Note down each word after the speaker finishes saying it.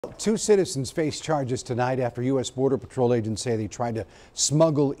Two citizens face charges tonight after U.S. Border Patrol agents say they tried to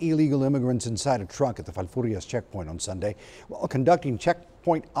smuggle illegal immigrants inside a truck at the Falfurrias checkpoint on Sunday. While conducting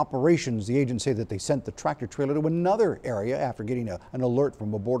checkpoint operations, the agents say that they sent the tractor trailer to another area after getting an alert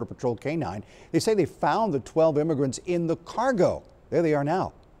from a Border Patrol canine. They say they found the 12 immigrants in the cargo. There they are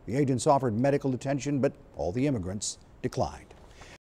now. The agents offered medical attention, but all the immigrants declined.